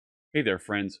Hey there,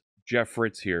 friends. Jeff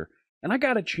Fritz here, and I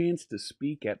got a chance to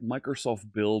speak at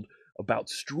Microsoft Build about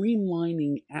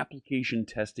streamlining application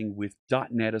testing with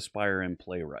 .NET Aspire and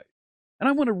Playwright. And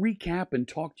I want to recap and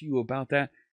talk to you about that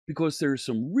because there's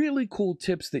some really cool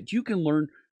tips that you can learn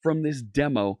from this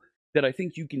demo that I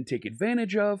think you can take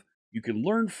advantage of, you can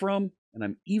learn from, and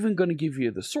I'm even going to give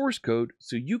you the source code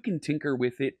so you can tinker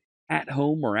with it at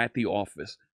home or at the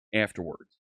office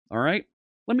afterwards. All right?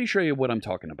 Let me show you what I'm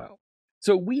talking about.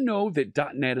 So we know that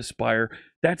 .NET Aspire,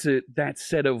 that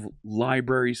set of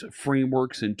libraries,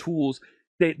 frameworks, and tools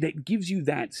that gives you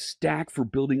that stack for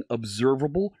building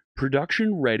observable,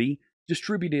 production-ready,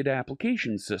 distributed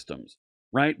application systems,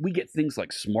 right? We get things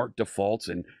like smart defaults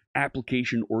and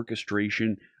application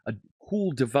orchestration, a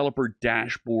cool developer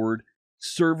dashboard,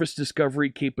 service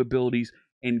discovery capabilities,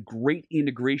 and great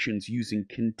integrations using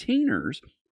containers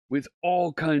with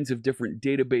all kinds of different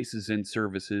databases and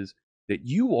services that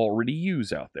you already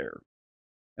use out there.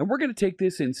 And we're going to take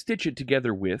this and stitch it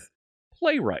together with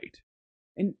Playwright.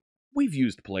 And we've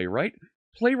used Playwright.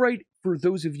 Playwright, for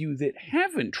those of you that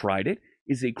haven't tried it,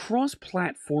 is a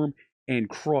cross-platform and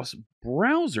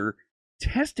cross-browser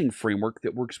testing framework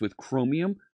that works with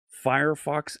Chromium,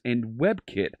 Firefox, and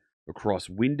WebKit across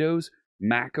Windows,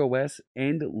 Mac OS,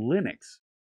 and Linux.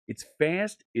 It's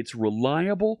fast, it's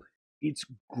reliable, it's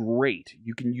great.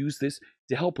 You can use this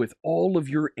to help with all of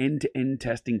your end-to-end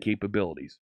testing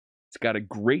capabilities. It's got a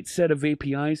great set of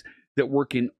APIs that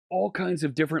work in all kinds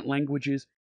of different languages,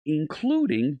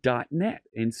 including .NET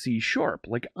and C#,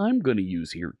 like I'm going to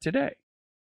use here today.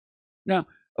 Now,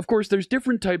 of course, there's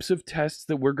different types of tests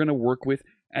that we're going to work with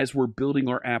as we're building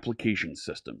our application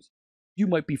systems. You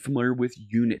might be familiar with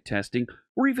unit testing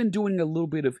or even doing a little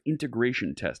bit of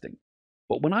integration testing.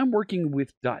 But when I'm working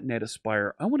with .NET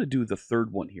Aspire, I want to do the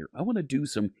third one here. I want to do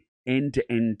some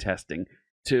end-to-end testing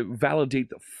to validate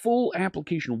the full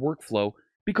application workflow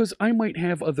because I might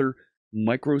have other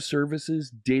microservices,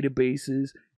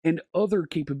 databases, and other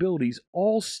capabilities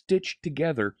all stitched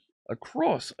together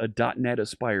across a .NET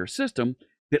Aspire system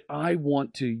that I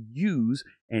want to use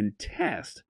and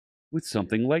test with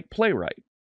something like Playwright.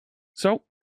 So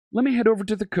let me head over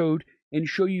to the code and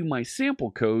show you my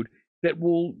sample code that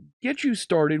will get you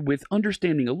started with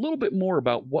understanding a little bit more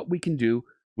about what we can do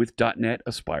with .NET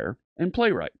Aspire and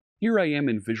Playwright. Here I am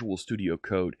in Visual Studio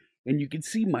Code, and you can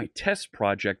see my test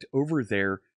project over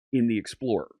there in the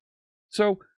Explorer.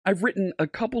 So I've written a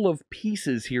couple of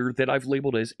pieces here that I've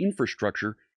labeled as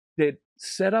infrastructure that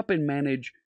set up and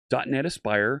manage .NET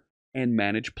Aspire and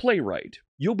manage Playwright.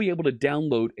 You'll be able to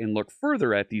download and look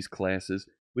further at these classes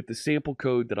with the sample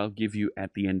code that I'll give you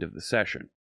at the end of the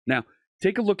session. Now,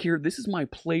 take a look here. This is my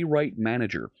Playwright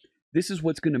Manager. This is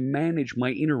what's going to manage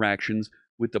my interactions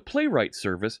with the Playwright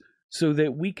service so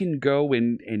that we can go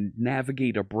and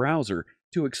navigate a browser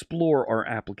to explore our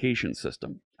application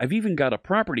system. I've even got a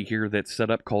property here that's set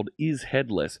up called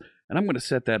isHeadless, and I'm going to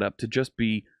set that up to just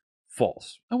be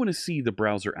false. I want to see the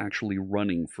browser actually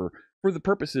running for the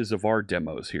purposes of our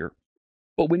demos here.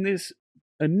 But when this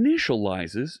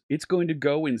initializes, it's going to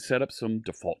go and set up some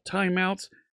default timeouts,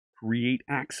 create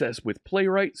access with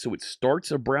Playwright so it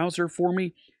starts a browser for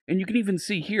me. And you can even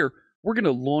see here, we're going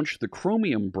to launch the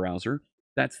Chromium browser.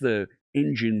 That's the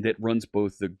engine that runs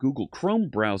both the Google Chrome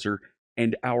browser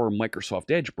and our Microsoft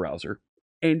Edge browser,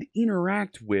 and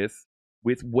interact with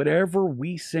whatever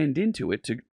we send into it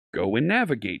to go and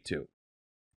navigate to.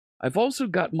 I've also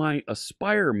got my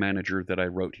Aspire manager that I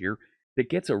wrote here that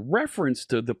gets a reference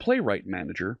to the Playwright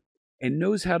manager and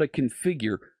knows how to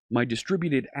configure my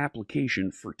distributed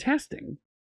application for testing,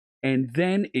 and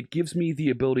then it gives me the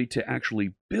ability to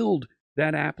actually build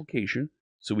that application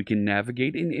so we can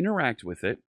navigate and interact with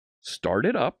it, start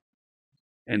it up,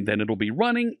 and then it'll be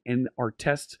running and our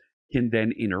tests can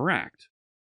then interact.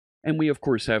 And we of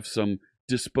course have some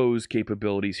dispose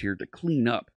capabilities here to clean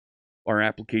up our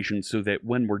application so that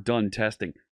when we're done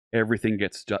testing, everything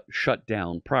gets shut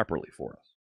down properly for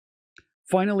us.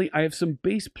 Finally, I have some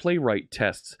base Playwright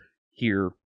tests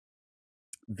here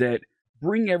that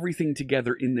bring everything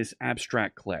together in this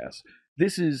abstract class.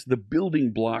 This is the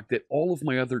building block that all of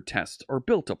my other tests are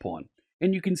built upon.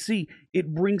 And you can see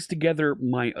it brings together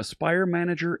my Aspire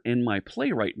manager and my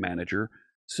Playwright manager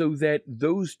so that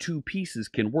those two pieces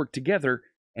can work together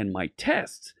and my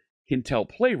tests can tell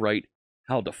Playwright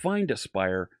how to find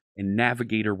Aspire and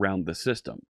navigate around the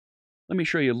system. Let me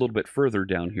show you a little bit further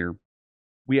down here.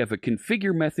 We have a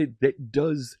configure method that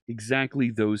does exactly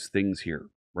those things here,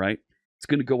 right? It's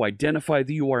going to go identify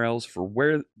the URLs for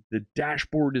where the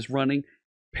dashboard is running,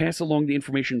 pass along the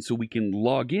information so we can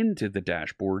log into the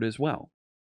dashboard as well.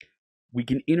 We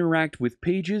can interact with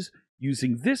pages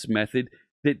using this method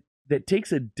that that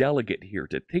takes a delegate here,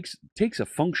 that takes a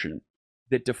function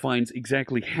that defines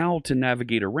exactly how to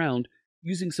navigate around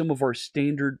using some of our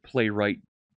standard Playwright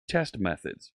test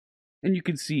methods. And you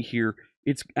can see here,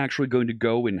 it's actually going to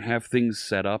go and have things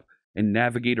set up and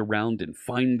navigate around and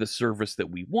find the service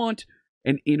that we want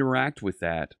and interact with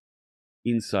that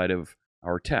inside of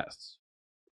our tests.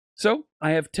 So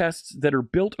I have tests that are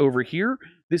built over here.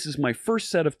 This is my first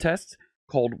set of tests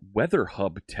called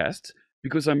𝗦𝗲𝗀𝗻𝗀𝗀𝗀 tests,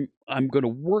 because I'm going to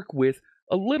work with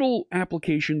a little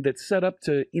application that's set up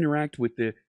to interact with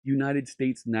the United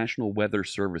States National Weather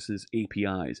Service's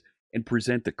APIs and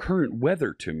present the current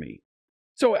weather to me.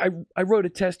 So I wrote a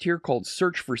test here called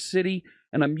Search for City,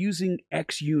 and I'm using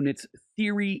XUnit's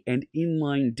theory and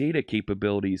inline data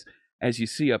capabilities, as you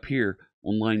see up here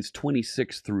on lines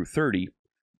 26 through 30,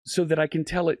 so that I can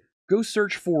tell it, go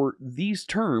search for these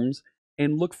terms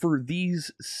and look for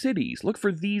these cities, look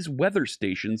for these weather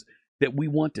stations that we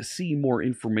want to see more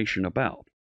information about.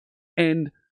 And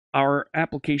our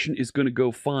application is going to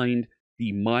go find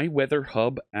the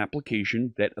𝗦𝗽𝗲𝗀𝗀𝗀𝗀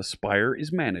application that Aspire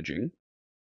is managing,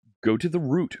 go to the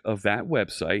root of that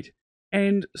website,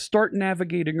 and start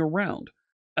navigating around.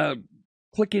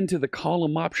 Click into the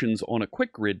column options on a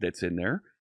quick grid that's in there,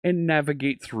 and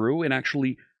navigate through and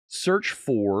actually search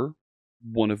for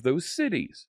one of those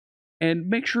cities. And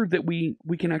make sure that we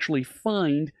can actually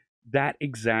find that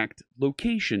exact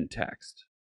location text.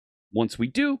 Once we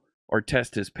do, our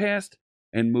test has passed,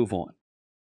 and move on.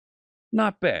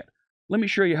 Not bad. Let me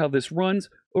show you how this runs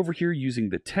over here using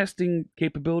the testing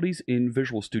capabilities in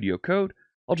Visual Studio Code.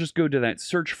 I'll just go to that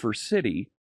search for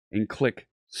city and click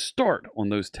Start on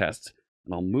those tests,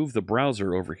 and I'll move the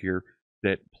browser over here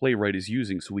that Playwright is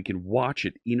using so we can watch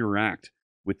it interact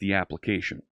with the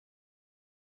application.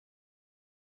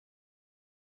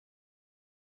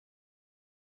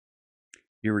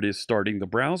 Here it is starting the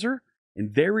browser,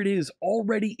 and there it is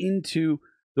already into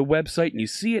the website, and you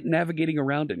see it navigating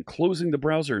around and closing the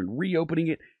browser and reopening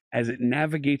it as it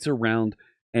navigates around,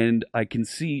 and I can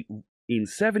see in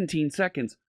 17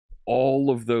 seconds all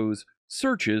of those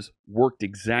searches worked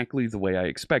exactly the way I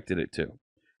expected it to.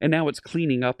 And now it's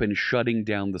cleaning up and shutting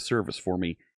down the service for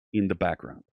me in the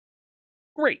background.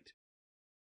 Great.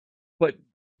 But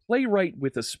Playwright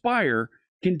with Aspire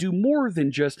can do more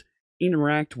than just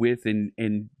interact with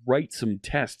and write some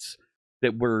tests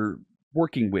that we're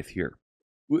working with here.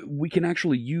 We can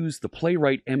actually use the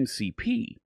Playwright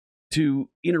MCP to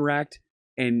interact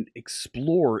and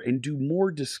explore and do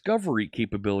more discovery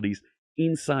capabilities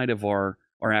inside of our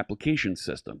application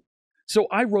system. So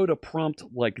I wrote a prompt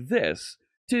like this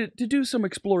to do some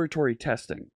exploratory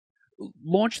testing.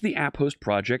 Launch the app host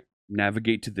project,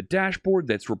 navigate to the dashboard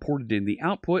that's reported in the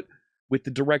output with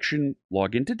the direction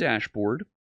log into dashboard,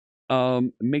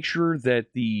 make sure that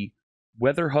the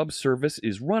Weather Hub service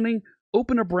is running,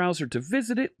 open a browser to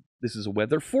visit it. This is a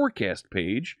weather forecast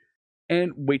page,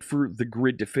 and wait for the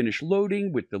grid to finish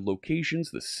loading with the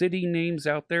locations, the city names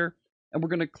out there. And we're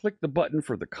going to click the button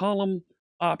for the column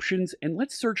options, and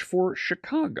let's search for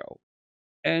Chicago.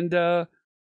 And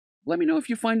let me know if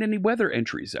you find any weather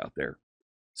entries out there.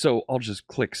 So I'll just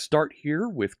click Start here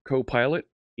with Copilot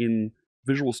in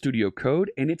Visual Studio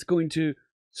Code, and it's going to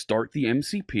start the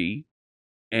MCP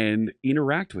and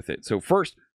interact with it. So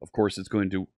first, of course, it's going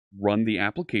to run the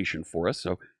application for us.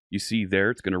 So you see there,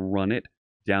 it's going to run it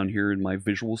down here in my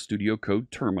Visual Studio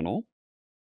Code terminal.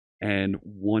 And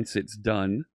once it's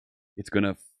done, it's going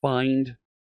to find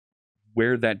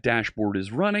where that dashboard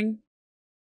is running.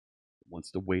 It wants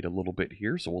to wait a little bit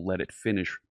here, so we'll let it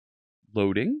finish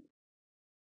loading.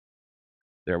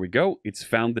 There we go. It's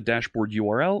found the dashboard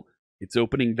URL. It's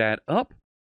opening that up,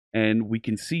 and we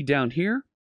can see down here,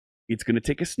 it's going to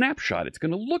take a snapshot. It's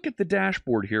going to look at the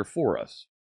dashboard here for us.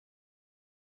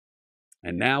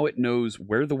 And now it knows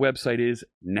where the website is,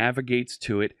 navigates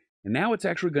to it, and now it's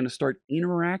actually going to start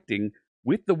interacting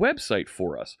with the website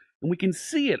for us. And we can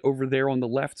see it over there on the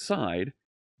left side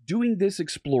doing this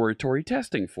exploratory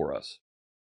testing for us.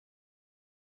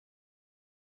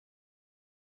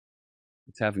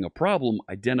 It's having a problem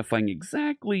identifying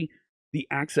exactly the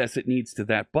access it needs to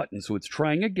that button. So it's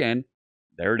trying again.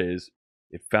 There it is.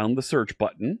 It found the search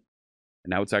button. And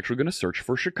now it's actually going to search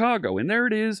for Chicago. And there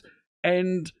it is.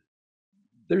 And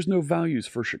there's no values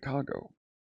for Chicago.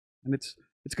 And it's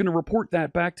going to report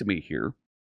that back to me here,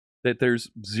 that there's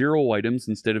 0 items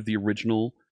instead of the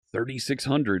original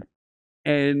 3,600.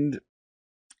 And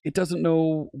it doesn't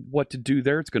know what to do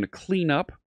there. It's going to clean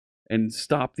up and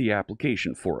stop the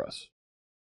application for us.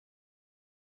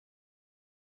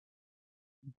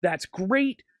 That's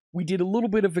great. We did a little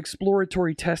bit of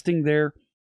exploratory testing there,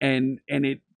 and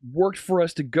it worked for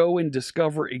us to go and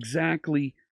discover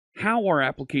exactly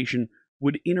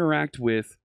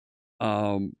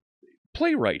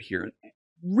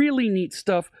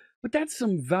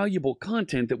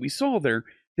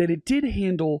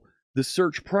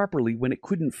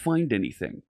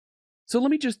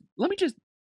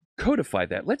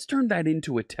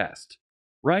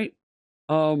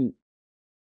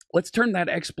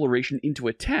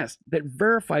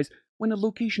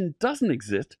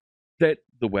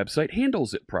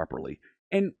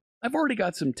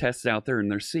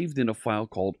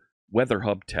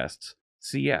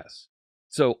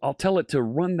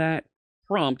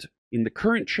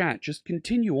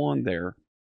there,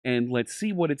 and let's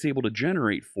see what it's able to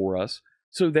generate for us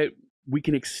so that we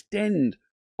can extend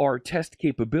our test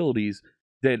capabilities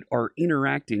that are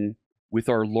interacting with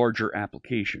our larger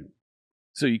application.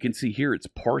 So you can see here it's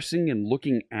parsing and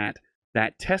looking at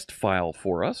that test file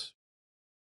for us.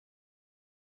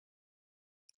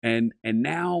 And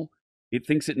now it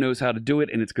thinks it knows how to do it,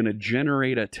 and it's going to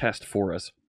generate a test for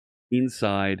us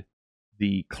inside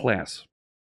the class.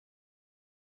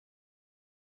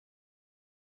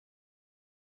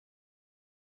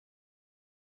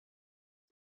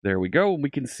 There we go.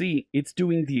 We can see it's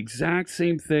doing the exact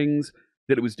same things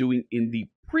that it was doing in the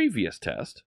previous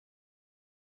test.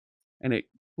 And it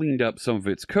cleaned up some of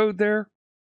its code there.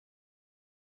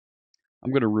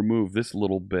 I'm going to remove this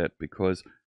little bit because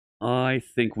I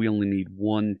think we only need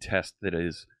one test that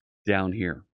is down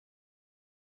here.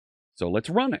 So let's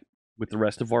run it with the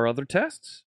rest of our other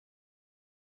tests.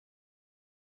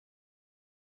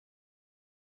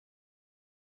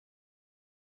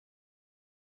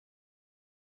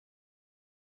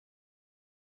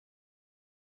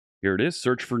 Here it is,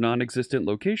 search for non-existent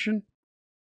location.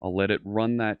 I'll let it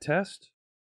run that test.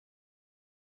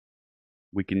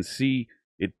 We can see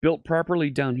it built properly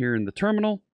down here in the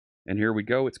terminal. And here we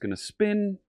go, it's going to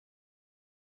spin.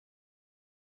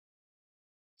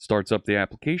 Starts up the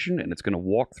application, and it's going to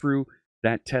walk through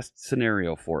that test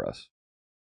scenario for us.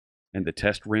 And the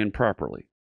test ran properly.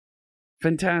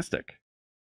 Fantastic.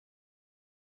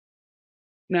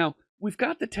 Now, we've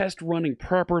got the test running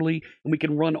properly, and we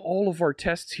can run all of our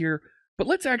tests here, but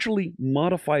let's actually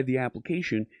modify the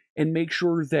application and make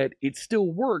sure that it still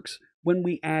works when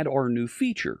we add our new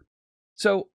feature.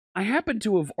 So I happen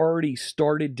to have already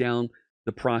started down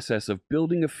the process of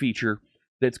building a feature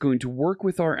that's going to work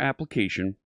with our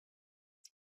application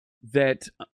that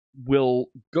will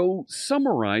go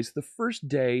summarize the first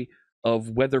day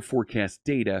of weather forecast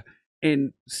data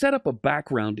and set up a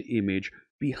background image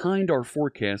behind our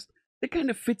forecast that kind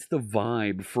of fits the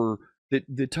vibe for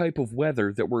the type of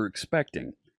weather that we're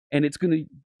expecting. And it's going to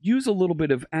use a little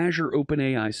bit of Azure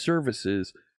OpenAI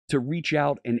services to reach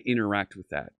out and interact with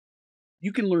that.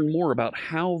 You can learn more about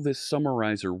how this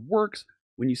summarizer works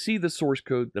when you see the source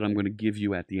code that I'm going to give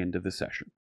you at the end of the session.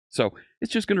 So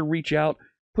it's just going to reach out,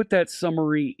 put that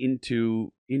summary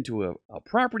into a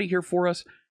property here for us,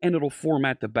 and it'll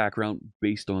format the background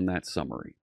based on that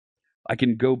summary. I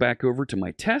can go back over to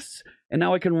my tests, and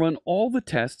now I can run all the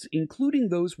tests, including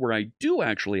those where I do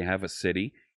actually have a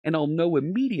city, and I'll know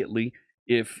immediately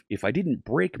if I didn't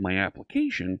break my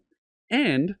application,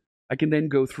 and I can then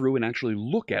go through and actually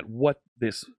look at what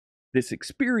this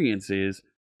experience is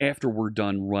after we're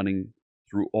done running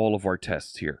through all of our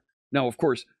tests here. Now, of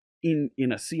course, in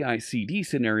a CI/CD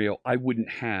scenario, I wouldn't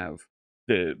have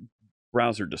the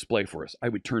browser display for us. I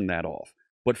would turn that off.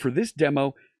 But for this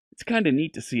demo, it's kind of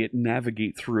neat to see it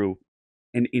navigate through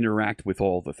and interact with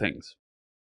all the things.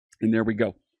 And there we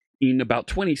go. In about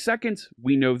 20 seconds,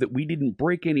 we know that we didn't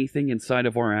break anything inside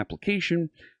of our application.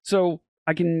 So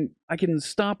I can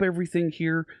stop everything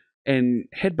here and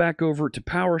head back over to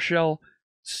PowerShell,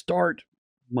 start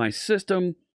my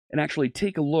system, and actually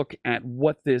take a look at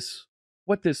what this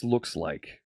looks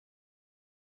like.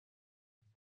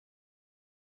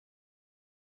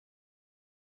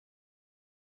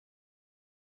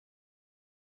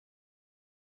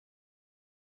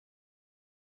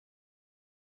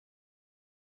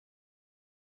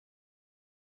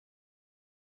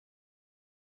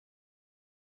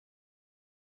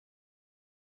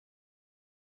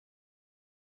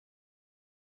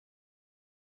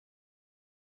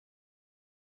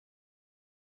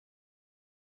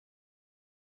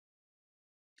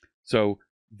 So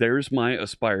there's my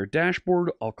Aspire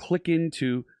dashboard. I'll click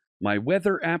into my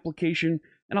weather application,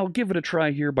 and I'll give it a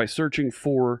try here by searching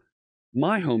for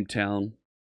my hometown.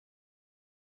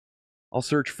 I'll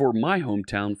search for my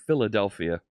hometown,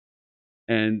 Philadelphia.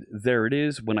 And there it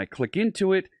is. When I click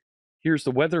into it, here's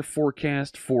the weather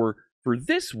forecast for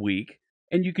this week.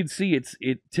 And you can see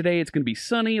today it's going to be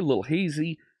sunny, a little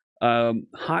hazy.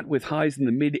 Hot with highs in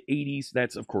the mid 80s.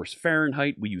 That's, of course,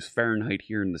 Fahrenheit. We use Fahrenheit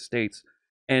here in the States.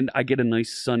 And I get a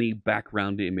nice sunny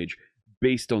background image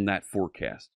based on that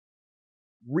forecast.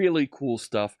 Really cool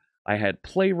stuff. I had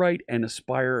Playwright and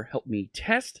Aspire help me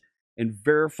test and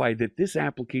verify that this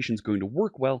application is going to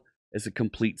work well as a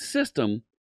complete system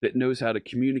that knows how to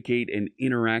communicate and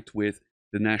interact with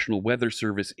the National Weather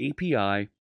Service API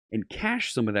and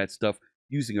cache some of that stuff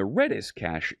using a Redis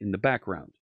cache in the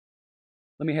background.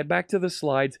 Let me head back to the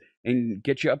slides and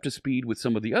get you up to speed with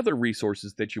some of the other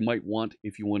resources that you might want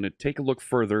if you want to take a look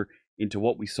further into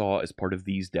what we saw as part of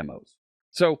these demos.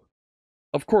 So,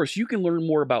 of course, you can learn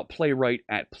more about Playwright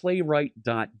at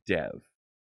playwright.dev.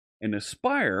 And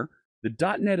Aspire,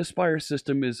 the .NET Aspire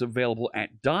system, is available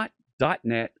at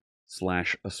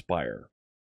 .net/Aspire.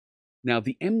 Now,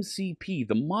 the MCP,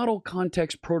 the Model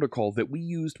Context Protocol that we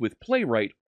used with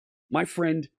Playwright, my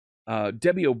friend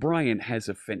Debbie O'Brien has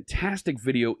a fantastic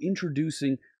video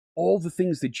introducing all the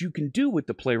things that you can do with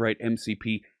the Playwright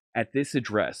MCP at this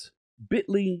address,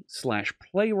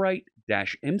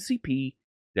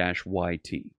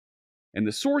 bit.ly/playwright-mcp-yt. And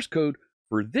the source code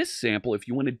for this sample, if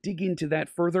you want to dig into that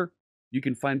further, you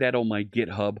can find that on my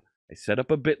GitHub. I set up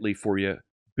a bit.ly for you,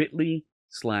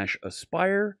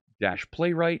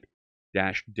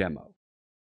 bit.ly/aspire-playwright-demo.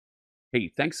 Hey,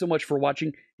 thanks so much for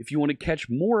watching. If you want to catch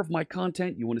more of my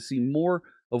content, you want to see more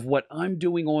of what I'm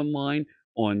doing online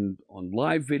on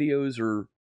live videos or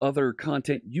other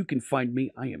content, you can find me.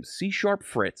 I am C#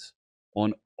 Fritz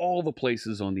on all the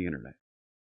places on the internet.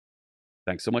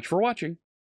 Thanks so much for watching.